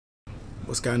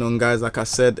What's going on, guys? Like I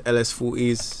said,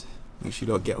 LS40s. Make sure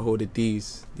you don't get hold of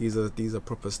these. These are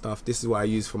proper stuff. This is what I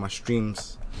use for my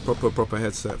streams. Proper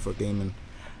headset for gaming.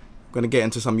 I'm gonna get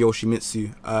into some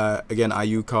YOSHIMITSU. Again,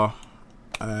 AIYOKUA,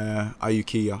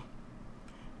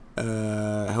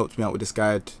 helped me out with this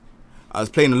guide. I was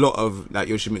playing a lot of like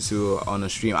YOSHIMITSU on a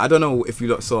stream. I don't know if you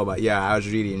lot saw, but yeah, I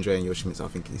was really enjoying YOSHIMITSU. I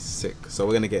think he's sick. So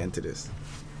we're gonna get into this.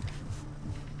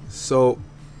 So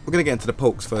we're gonna get into the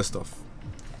pokes first off.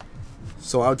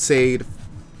 So I would say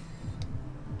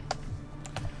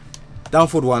down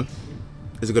forward 1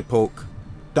 is a good poke.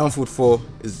 Down forward 4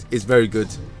 is very good.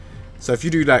 So if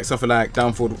you do like something like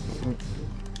down forward 1,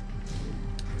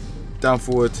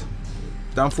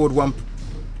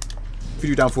 if you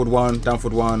do down forward 1,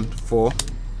 4,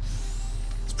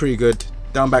 it's pretty good.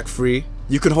 Down back 3,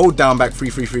 you can hold down back 3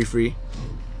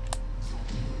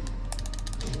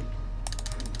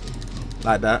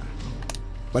 like that,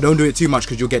 but don't do it too much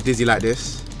because you'll get dizzy like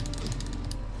this.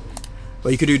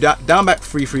 But you could do that down back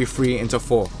 3 into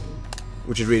 4,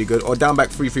 which is really good, or down back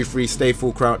 3 stay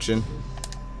full crouching.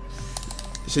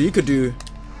 So you could do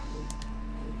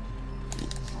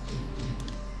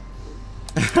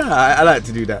I like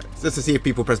to do that just to see if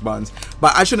people press buttons,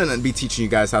 but I shouldn't be teaching you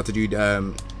guys how to do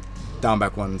down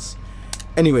back ones.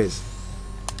 Anyways,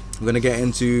 I'm gonna get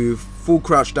into full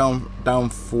crouch down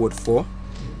forward 4.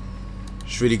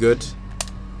 It's really good.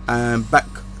 And back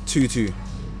 2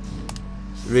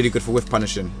 really good for whiff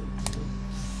punishing.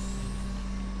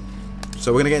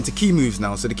 So we're gonna get into key moves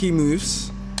now. So the key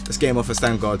moves, let's get him off a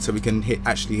stand guard so we can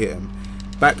actually hit him.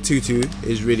 Back 2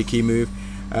 is really key move.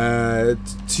 2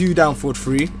 down forward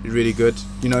 3 is really good.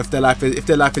 You know, if their life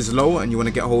is low and you want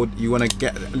to get a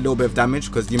little bit of damage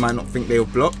because you might not think they'll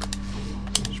block.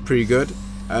 It's pretty good.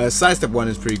 Sidestep 1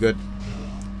 is pretty good.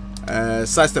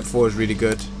 Sidestep 4 is really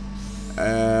good.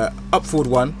 Up forward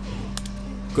 1,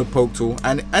 good poke tool,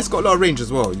 and it's got a lot of range as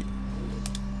well.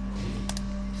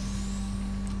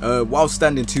 While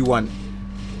standing 2-1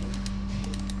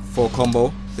 for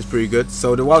combo is pretty good.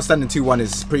 So the while standing 2-1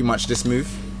 is pretty much this move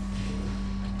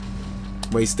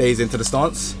where he stays into the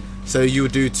stance. So you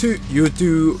would do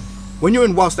when you're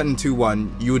in while standing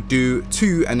 2-1, you would do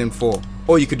 2 and then 4,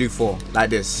 or you could do 4 like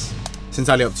this. It's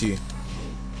entirely up to you.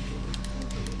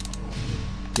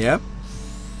 Yeah.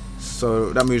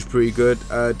 So that move's pretty good.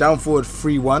 Down forward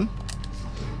 3-1,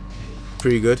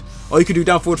 pretty good. Or you could do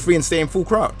down forward 3 and stay in full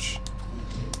crouch.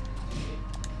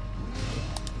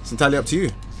 It's entirely up to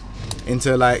you.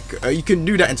 Into like you can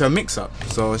do that into a mix-up,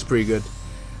 so it's pretty good.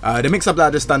 The mix-up that I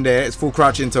just done there is full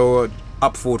crouch into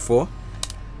up forward 4.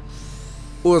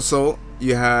 Also,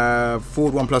 you have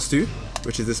forward 1+2,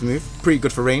 which is this move. Pretty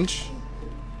good for range.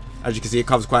 As you can see, it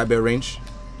covers quite a bit of range.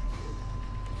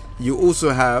 You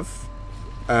also have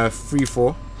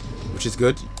 3-4, which is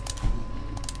good.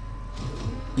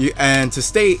 And to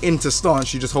stay into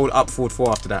stance, you just hold up forward 4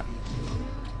 after that.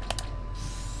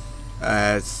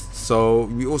 So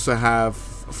we also have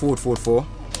forward 4, forward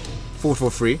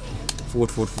 3,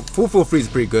 forward 4 is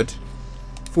pretty good.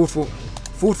 Forward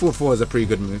 4 is a pretty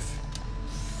good move.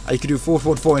 You can do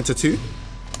forward 4 into 2.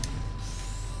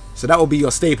 So that will be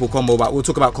your staple combo, but we'll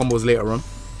talk about combos later on.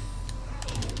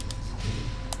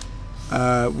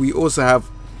 We also have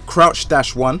crouch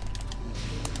dash 1,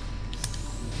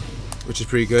 which is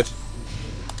pretty good.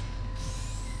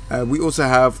 We also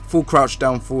have full crouch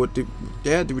down forward. Do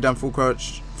we down full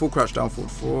crouch down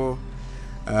forward 4,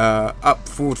 up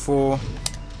forward 4,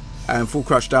 and full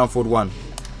crouch down forward 1.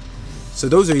 So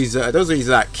those are his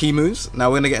like key moves. Now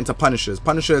we're gonna get into punishers.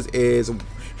 Punishers is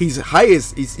his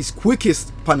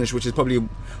quickest punish, which is probably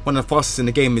one of the fastest in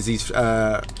the game, is his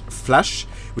flash,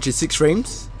 which is 6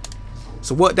 frames.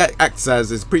 So what that acts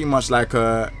as is pretty much like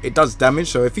it does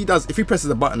damage. So if he presses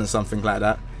a button or something like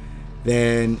that,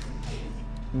 then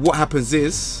what happens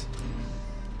is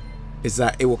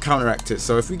that it will counteract it.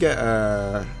 So if we get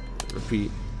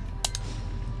repeat,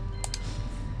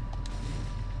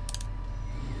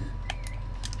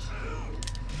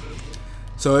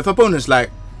 so if opponent's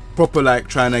like proper like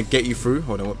trying to get you through,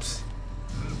 hold on, whoops.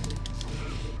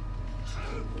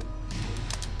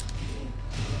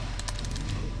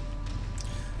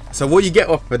 So what you get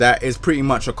off of that is pretty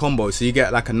much a combo. So you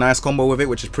get like a nice combo with it,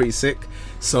 which is pretty sick.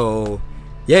 So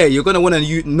yeah, you're gonna want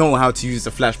to know how to use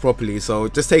the flash properly. So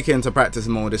just take it into practice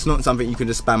mode. It's not something you can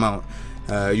just spam out.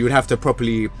 You would have to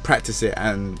properly practice it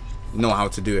and know how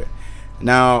to do it.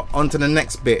 Now on to the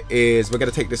next bit is we're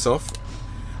gonna take this off.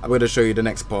 I'm going to show you the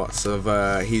next parts of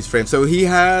his frame. So he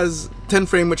has 10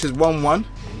 frame, which is 1-1.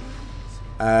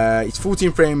 His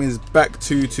 14 frame is back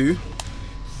 2-2.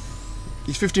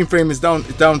 His 15 frame is down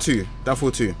 2, down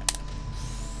 4-2.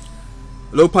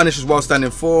 Low punish is while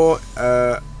standing 4.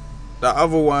 The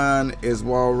other one is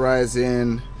while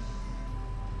rising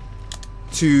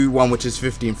 2-1, which is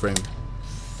 15 frame,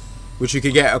 which you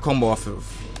could get a combo off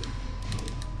of.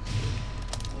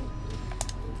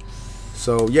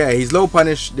 So yeah, he's low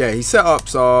punish. Yeah, his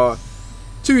setups are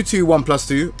 2-2-1 plus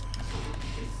 2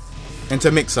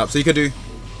 into mix up. So you could do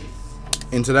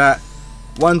into that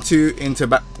 1-2 into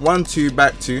back 1-2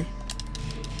 back 2.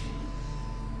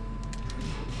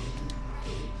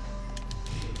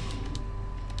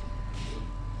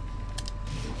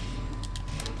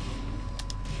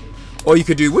 Or you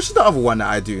could do, which is the other one that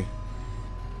I do?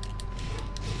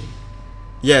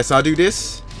 Yeah, so I do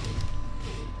this.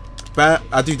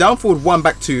 I do down forward 1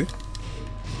 back 2,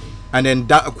 and then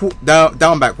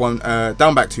down back 1,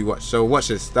 down back 2. Watch. So watch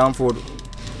this. Down forward,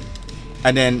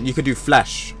 and then you could do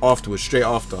flash afterwards, straight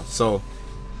after. So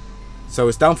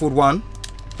it's down forward 1,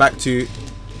 back 2,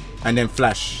 and then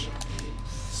flash.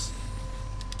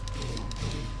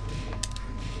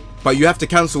 But you have to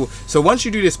cancel. So once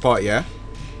you do this part, yeah,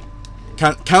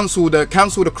 cancel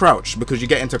the crouch, because you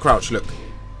get into crouch. Look,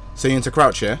 so you're into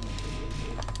crouch, yeah.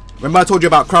 Remember I told you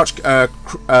about crouch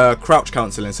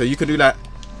cancelling, so you could do that.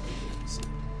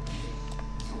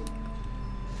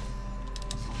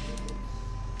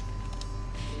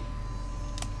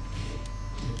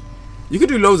 You could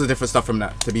do loads of different stuff from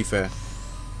that, to be fair.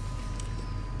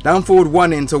 Down forward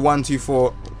 1 into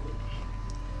 1-2-4.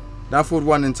 Down forward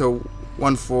 1 into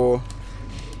 1-4.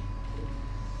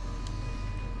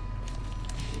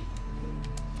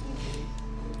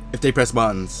 If they press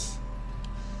buttons.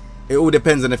 It all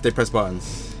depends on if they press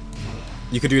buttons.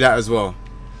 You could do that as well.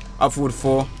 Up forward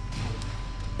 4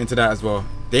 into that as well.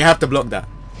 They have to block that.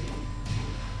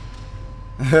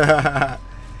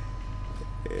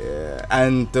 Yeah.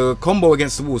 And the combo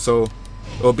against the wall, so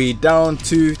it'll be down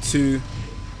 2-2,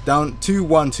 down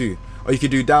 2-1-2, or you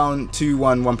could do down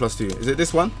 2-1, 1 plus 2. Is it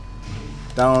this one?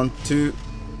 Down 2.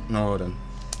 No, hold on.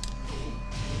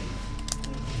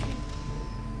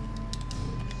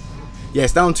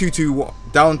 Yes, down 2-2,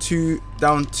 down 2,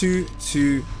 down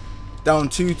 2-2, down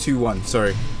 2-2-1.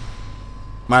 Sorry,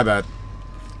 my bad.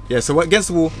 Yeah, so against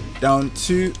the wall, down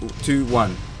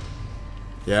 2-2-1.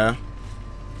 Yeah.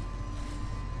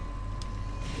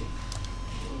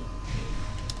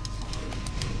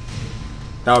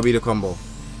 That would be the combo.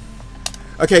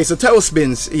 Okay, so tail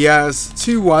spins. He has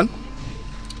 2-1.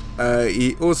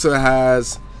 He also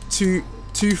has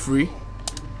 2-2-3,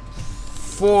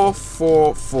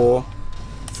 4-4-4.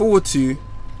 Forward 2,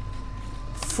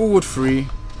 forward 3,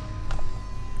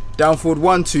 down forward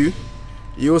 1-2.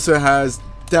 He also has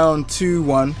down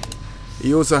 2-1.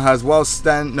 He also has while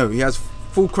stand. No, he has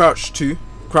full crouch 2,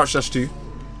 crouch dash 2,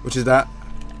 which is that.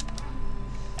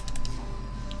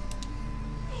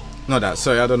 Not that.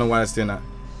 Sorry, I don't know why it's doing that.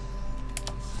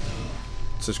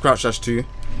 So it's crouch dash 2.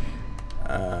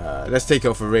 Let's take it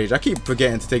off a rage. I keep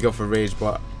forgetting to take it off a rage,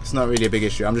 but it's not really a big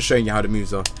issue. I'm just showing you how the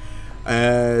moves are.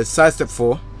 Side step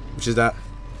 4, which is that,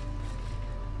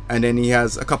 and then he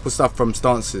has a couple stuff from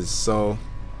stances. So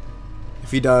if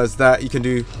he does that, you can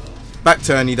do back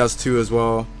turn. He does 2 as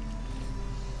well,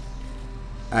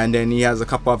 and then he has a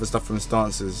couple other stuff from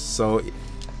stances. So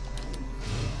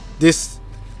this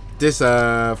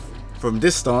from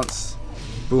this stance,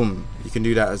 boom, you can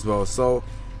do that as well. So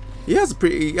he has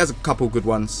a couple good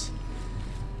ones.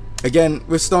 Again,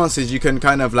 with stances, you can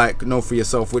kind of like know for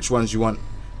yourself which one you want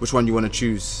to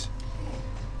choose.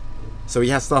 So he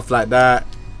has stuff like that,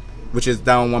 which is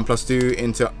down 1 plus 2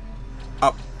 into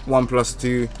up 1 plus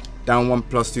 2, down 1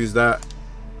 plus 2 is that.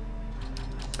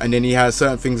 And then he has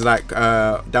certain things like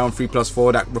down 3 plus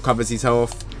 4 that recovers his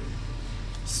health.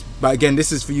 But again,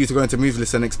 this is for you to go into move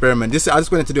list and experiment. I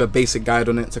just wanted to do a basic guide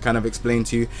on it to kind of explain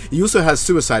to you. He also has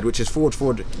suicide, which is forward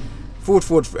 1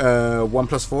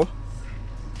 plus 4.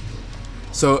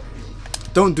 So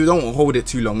don't hold it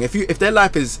too long. If your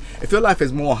life is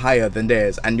more higher than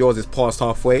theirs and yours is past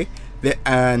halfway,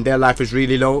 and their life is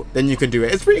really low, then you can do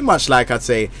it. It's pretty much like I'd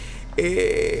say,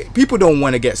 people don't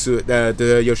want to get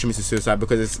the YOSHIMITSU suicide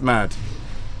because it's mad.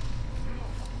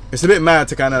 It's a bit mad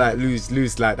to kind of like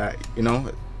lose like that, you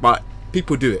know. But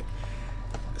people do it.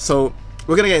 So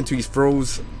we're gonna get into his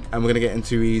throws, and we're gonna get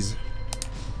into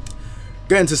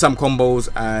some combos,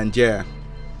 and yeah,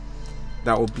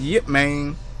 that will be it,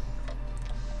 man.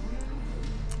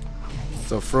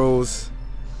 So throws.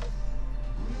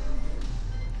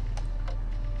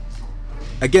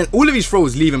 Again, all of these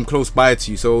throws leave him close by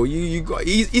to you, so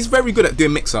he's very good at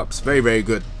doing mix-ups. Very, very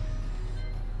good.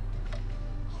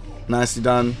 Nicely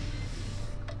done.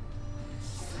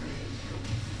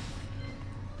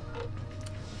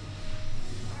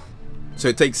 So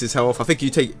it takes his health. I think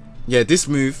you take yeah, this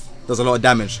move does a lot of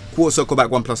damage. Quarter circle back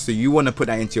 1+2. You want to put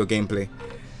that into your gameplay.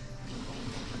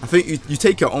 I think you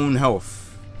take your own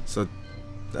health, so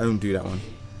don't do that one.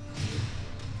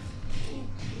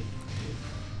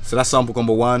 So that's sample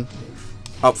combo 1.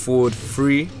 Up forward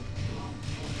 3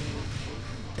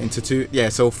 into 2. Yeah,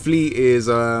 so flee is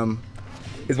one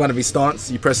of his stance.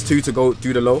 You press 2 to go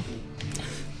do the low.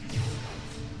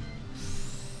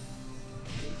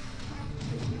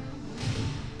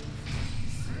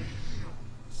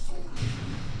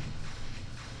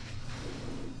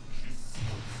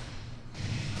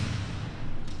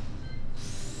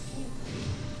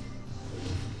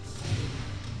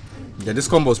 Yeah, this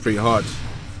combo is pretty hard.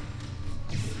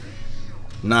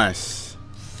 Nice.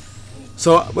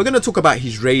 So we're gonna talk about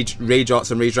his rage arts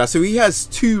and rage drives. So he has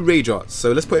 2 rage arts.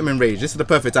 So let's put him in rage. This is the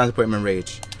perfect time to put him in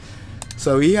rage.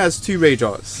 So he has 2 rage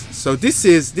arts. So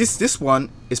this one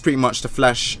is pretty much to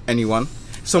flash anyone.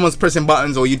 If someone's pressing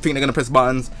buttons, or you think they're gonna press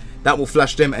buttons, that will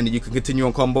flash them, and then you can continue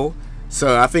on combo.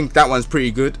 So I think that one's pretty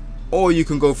good. Or you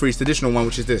can go for his traditional one,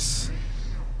 which is this,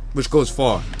 which goes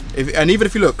far. And even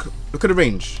if you look at the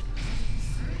range.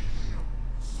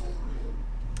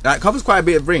 That covers quite a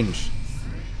bit of range.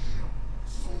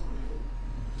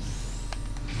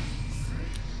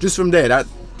 Just from there, yeah,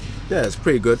 it's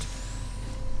pretty good.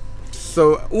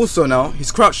 So also now,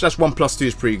 his crouch dash 1+2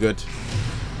 is pretty good,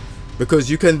 because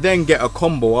you can then get a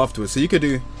combo afterwards. So you could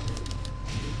do,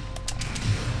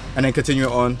 and then continue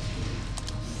it on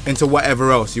into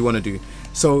whatever else you want to do.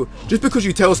 So just because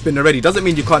you tailspin already doesn't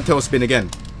mean you can't tailspin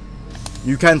again.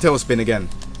 You can tailspin again.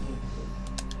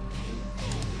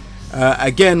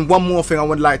 Again, one more thing I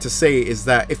would like to say is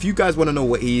that if you guys want to know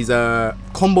what his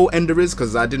combo ender is,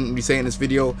 because I didn't really say it in this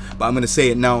video, but I'm going to say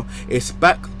it now. It's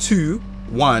back 2,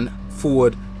 1,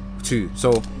 forward 2.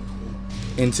 So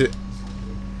into,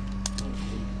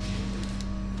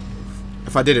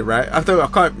 if I did it right, I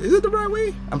can't, is it the right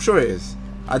way? I'm sure it is.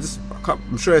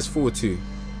 I'm sure it's forward 2.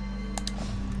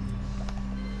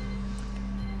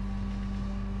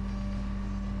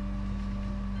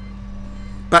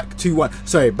 Back 2, 1.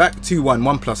 Sorry, back 2, 1,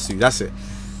 1+2. That's it.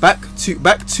 Back 2,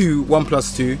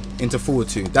 1+2 into forward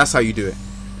 2. That's how you do it.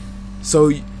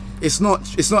 So it's not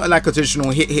like a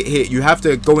traditional hit. You have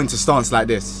to go into stance like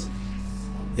this.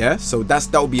 Yeah. So that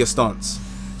will be a stance.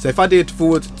 So if I did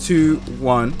forward 2,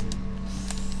 1,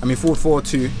 I mean forward 4,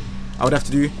 2, I would have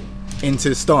to do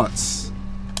into stance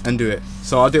and do it.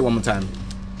 So I'll do it one more time.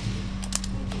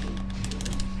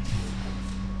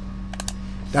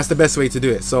 That's the best way to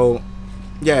do it. So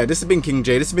yeah, this has been King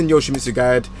J. This has been YOSHIMITSU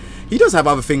Guide. He does have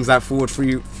other things like forward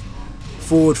 3+4,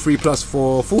 forward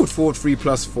 3+4, forward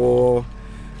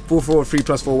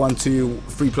 3+4, 1, 2,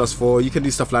 3+4. You can do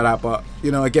stuff like that, but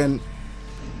you know, again,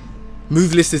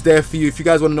 move list is there for you. If you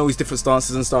guys want to know his different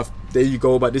stances and stuff, there you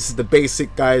go. But this is the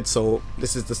basic guide, so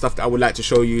this is the stuff that I would like to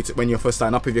show you when you're first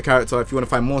starting up with your character. If you want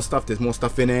to find more stuff, there's more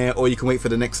stuff in there, or you can wait for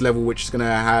the next level, which is gonna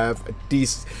have a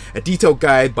detailed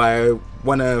guide by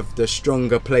one of the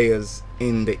stronger players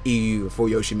in the EU for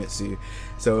YOSHIMITSU.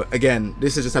 So again,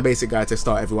 this is just a basic guide to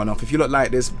start everyone off. If you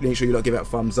like this, make sure you give it a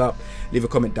thumbs up, leave a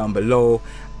comment down below,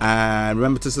 and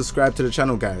remember to subscribe to the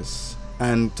channel, guys,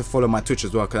 and to follow my Twitch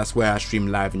as well, because that's where I stream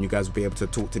live and you guys will be able to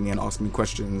talk to me and ask me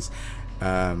questions.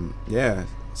 Yeah,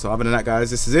 so other than that, guys,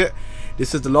 this is it.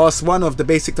 This is the last one of the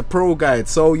basic to pro guide.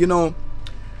 So you know,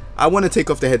 I want to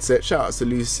take off the headset. Shout out to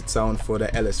Lucid Sound for the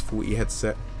LS40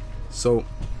 headset. So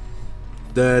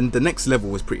the next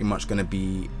level is pretty much going to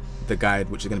be the guide,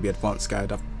 which is going to be advanced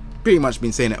guide. I've pretty much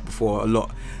been saying that before a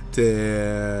lot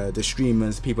to the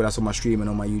streamers, people that's on my stream and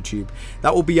on my YouTube.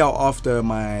 That will be out after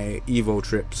my Evo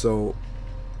trip. So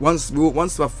once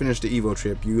I've finished the Evo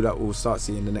trip, you will start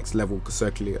seeing the next level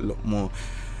circulate a lot more.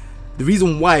 The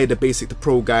reason why the basic to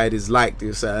pro guide is like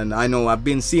this, and I know I've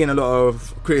been seeing a lot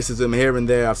of criticism here and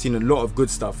there. I've seen a lot of good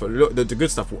stuff. The good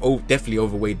stuff will definitely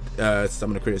overweigh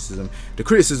some of the criticism. The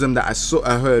criticism that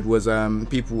I heard was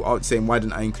people out saying, why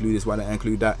didn't I include this, why didn't I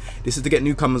include that? This is to get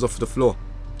newcomers off the floor.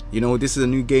 You know, this is a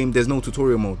new game, there's no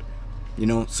tutorial mode. You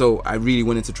know, so I really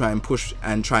wanted to try and push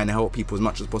and try and help people as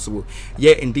much as possible.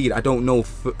 Yeah, indeed, I don't know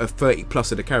 30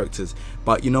 plus of the characters,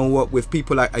 but you know what, with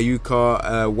people like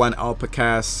AIYOKUA,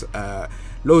 HyperX,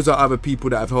 loads of other people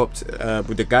that have helped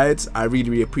with the guides, I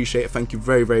really appreciate it. Thank you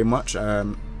very much.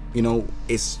 You know,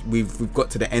 we've got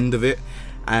to the end of it,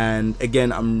 and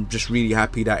again, I'm just really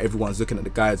happy that everyone's looking at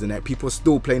the guides and that people are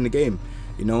still playing the game.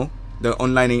 You know, the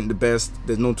online ain't the best,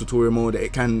 there's no tutorial mode,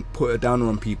 it can put a downer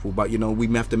on people, but you know, we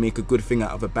have to make a good thing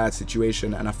out of a bad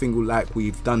situation, and I think like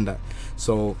we've done that.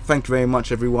 So thank you very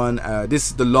much everyone.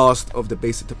 This is the last of the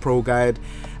basic to pro guide,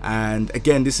 and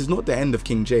again, this is not the end of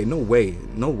King J. No way,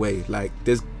 no way. Like,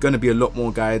 there's gonna be a lot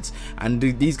more guides, and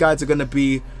these guides are gonna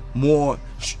be more,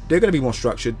 they're gonna be more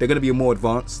structured, they're gonna be more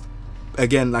advanced.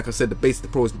 Again, like I said, the basic to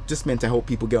pro is just meant to help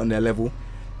people get on their level.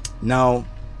 Now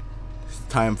it's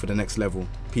time for the next level.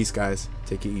 Peace guys,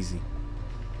 take it easy.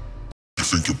 You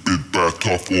think you're big, bad,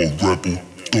 tough, or rebel?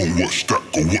 Don't watch that,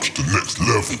 go watch the next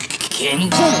level.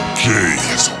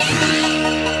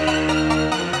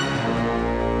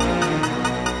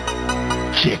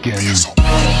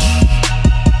 TEKKEN.